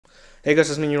Hey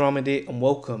guys, it's me Ramade and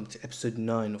welcome to episode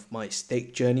 9 of my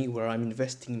stake journey where I'm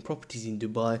investing in properties in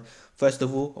Dubai. First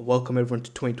of all, I welcome everyone to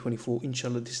 2024.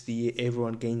 Inshallah, this is the year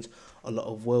everyone gains a lot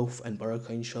of wealth and barakah,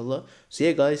 inshallah. So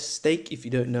yeah guys, stake, if you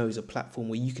don't know, is a platform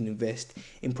where you can invest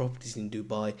in properties in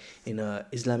Dubai in a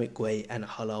Islamic way and a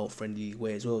halal friendly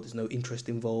way as well. There's no interest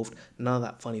involved, none of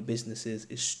that funny businesses.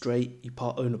 It's straight, you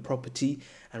part own a property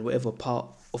and whatever part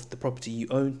of the property you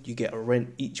own, you get a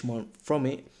rent each month from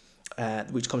it,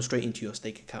 which comes straight into your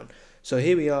stake account. So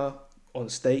here we are on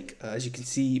stake. As you can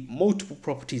see, multiple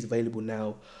properties available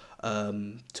now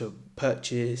to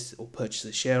purchase or purchase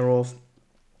a share of.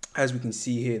 As we can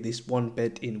see here, this one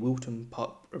bed in Wilton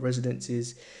Park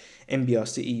Residences, MBR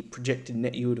City, projected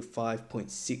net yield of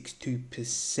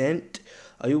 5.62%.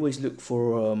 I always look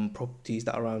for properties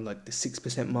that are around like the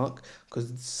 6% mark,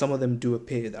 because some of them do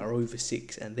appear that are over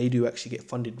 6 and they do actually get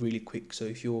funded really quick. So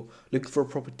if you're looking for a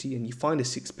property and you find a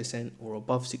 6% or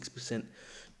above 6%,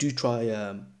 do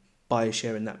try buy a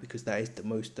share in that, because that is the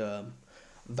most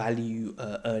value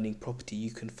earning property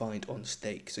you can find on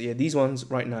stake. So yeah, these ones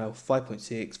right now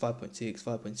 5.6, 5.6,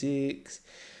 5.6,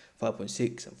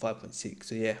 5.6 and 5.6.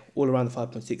 So yeah, all around the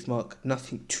 5.6 mark,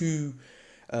 nothing too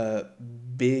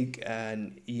big.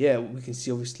 And yeah, we can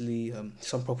see obviously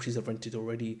some properties are rented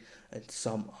already and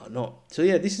some are not. So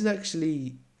yeah, this is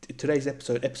actually today's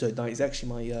episode 9 is actually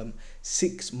my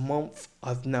 6 month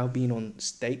I've now been on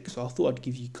stake. So I thought I'd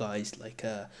give you guys like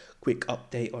a quick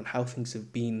update on how things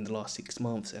have been in the last 6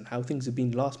 months and how things have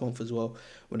been last month as well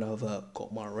when I've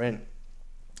got my rent.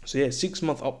 So yeah, 6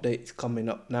 month updates coming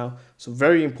up now. So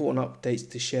very important updates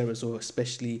to share as well,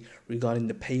 especially regarding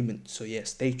the payment. So yeah,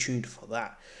 stay tuned for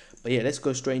that. But yeah, let's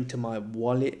go straight into my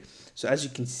wallet. So as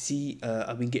you can see,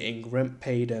 I've been getting rent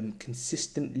paid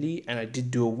consistently, and I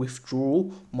did do a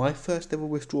withdrawal, my first ever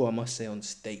withdrawal, I must say, on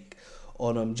stake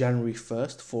on January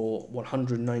 1st for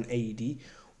 109 AED,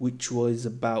 which was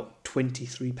about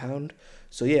 £23.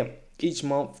 So yeah, each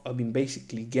month I've been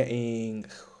basically getting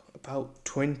about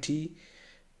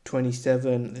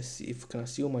 27. Let's see if can I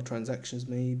see all my transactions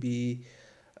maybe.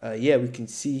 Yeah, we can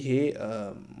see here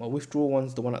my withdrawal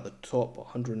one's the one at the top,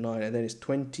 109, and then it's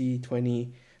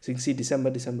 2020. So you can see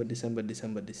December.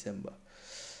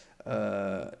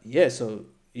 Yeah, so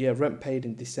yeah, rent paid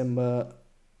in December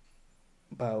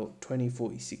about 20,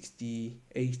 40, 60,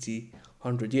 80,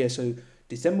 100. Yeah, so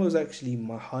December was actually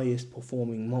my highest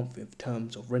performing month in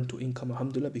terms of rental income,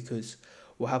 alhamdulillah, because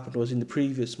what happened was in the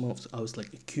previous months I was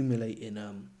like accumulating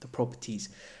the properties,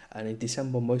 and in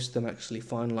December most of them actually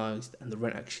finalized and the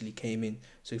rent actually came in.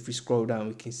 So if we scroll down,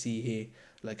 we can see here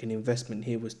like an investment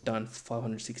here was done for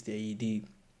 560 AED.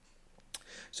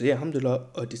 So yeah,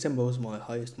 alhamdulillah, December was my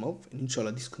highest month, and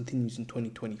inshallah this continues in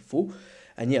 2024.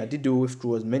 And yeah, I did do a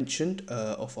withdrawal as mentioned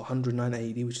of 109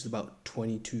 AED, which is about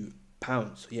 £22.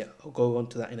 So yeah, I'll go on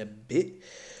to that in a bit.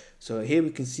 So here we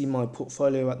can see my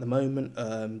portfolio at the moment.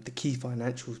 The key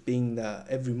financials being that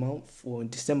every month, or in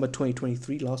December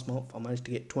 2023, last month, I managed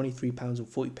to get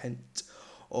 £23.40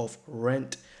 of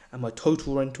rent, and my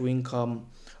total rental income,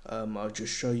 I'll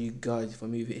just show you guys if I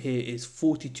move it here, is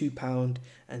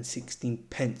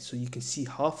 £42.16. So you can see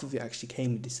half of it actually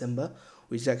came in December,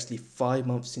 which is actually 5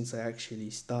 months since I actually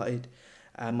started.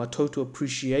 And my total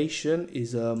appreciation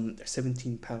is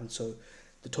 £17. So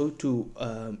the total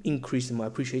increase in my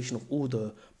appreciation of all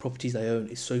the properties I own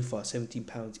is so far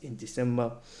 £17 in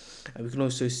December. And we can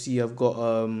also see I've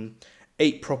got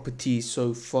 8 properties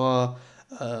so far,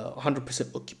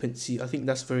 100% occupancy. I think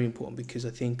that's very important, because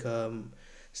I think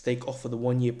stake offer the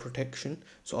 1 year protection.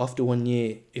 So after 1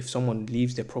 year, if someone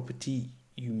leaves their property,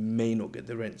 you may not get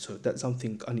the rent. So that's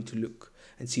something I need to look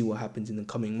and see what happens in the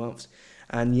coming months.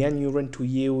 And the annual rental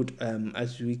yield,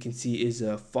 as we can see, is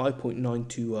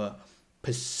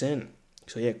 5.92%.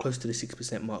 So yeah, close to the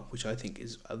 6% mark, which I think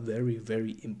is very,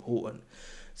 very important.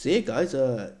 So yeah, guys,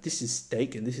 this is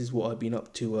stake, and this is what I've been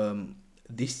up to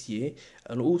this year.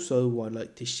 And also what I'd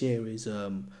like to share is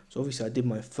so obviously I did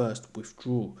my first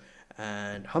withdrawal,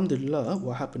 and alhamdulillah,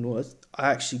 what happened was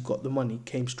I actually got the money,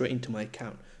 came straight into my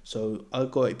account. So I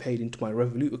got it paid into my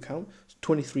Revolut account.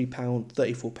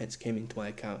 £23.34 came into my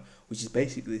account, which is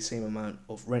basically the same amount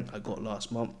of rent I got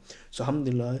last month. So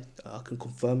alhamdulillah, I can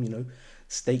confirm,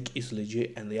 stake is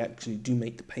legit and they actually do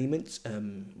make the payments.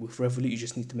 With Revolut, you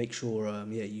just need to make sure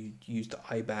you use the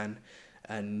IBAN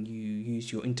and you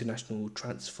use your international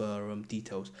transfer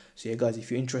details. So yeah guys,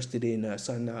 if you're interested in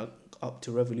signing up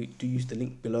to Revolut, do use the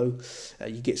link below.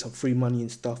 You get some free money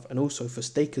and stuff. And also for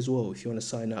stake as well, if you want to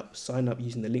sign up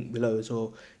using the link below as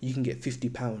well. You can get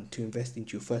 £50 to invest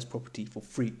into your first property for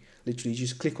free. Literally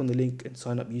just click on the link and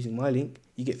sign up using my link.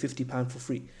 You get £50 for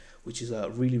free, which is a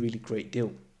really, really great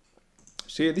deal.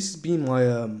 So yeah, this has been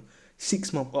my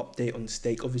 6 month update on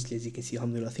stake. Obviously, as you can see,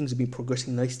 alhamdulillah, things have been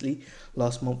progressing nicely.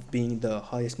 Last month being the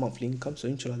highest monthly income, so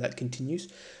inshallah that continues.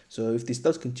 So if this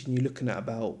does continue, looking at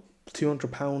about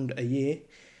 £200 a year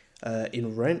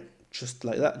in rent, just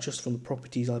like that, just from the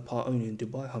properties I part own in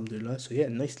Dubai, alhamdulillah. So yeah,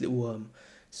 nice little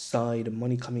side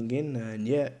money coming in, and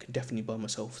yeah, can definitely buy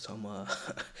myself some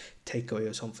takeaway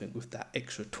or something with that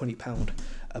extra £20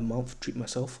 a month. Treat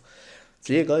myself.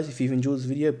 So yeah, guys, if you've enjoyed this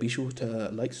video, be sure to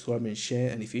like, subscribe, and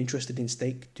share. And if you're interested in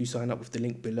stake, do sign up with the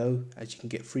link below, as you can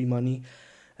get free money.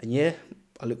 And yeah,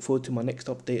 I look forward to my next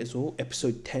update as well,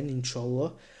 episode 10,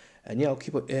 inshallah. And yeah, I'll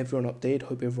keep everyone updated.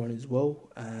 Hope everyone is well.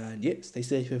 And yeah, stay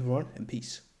safe, everyone, and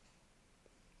peace.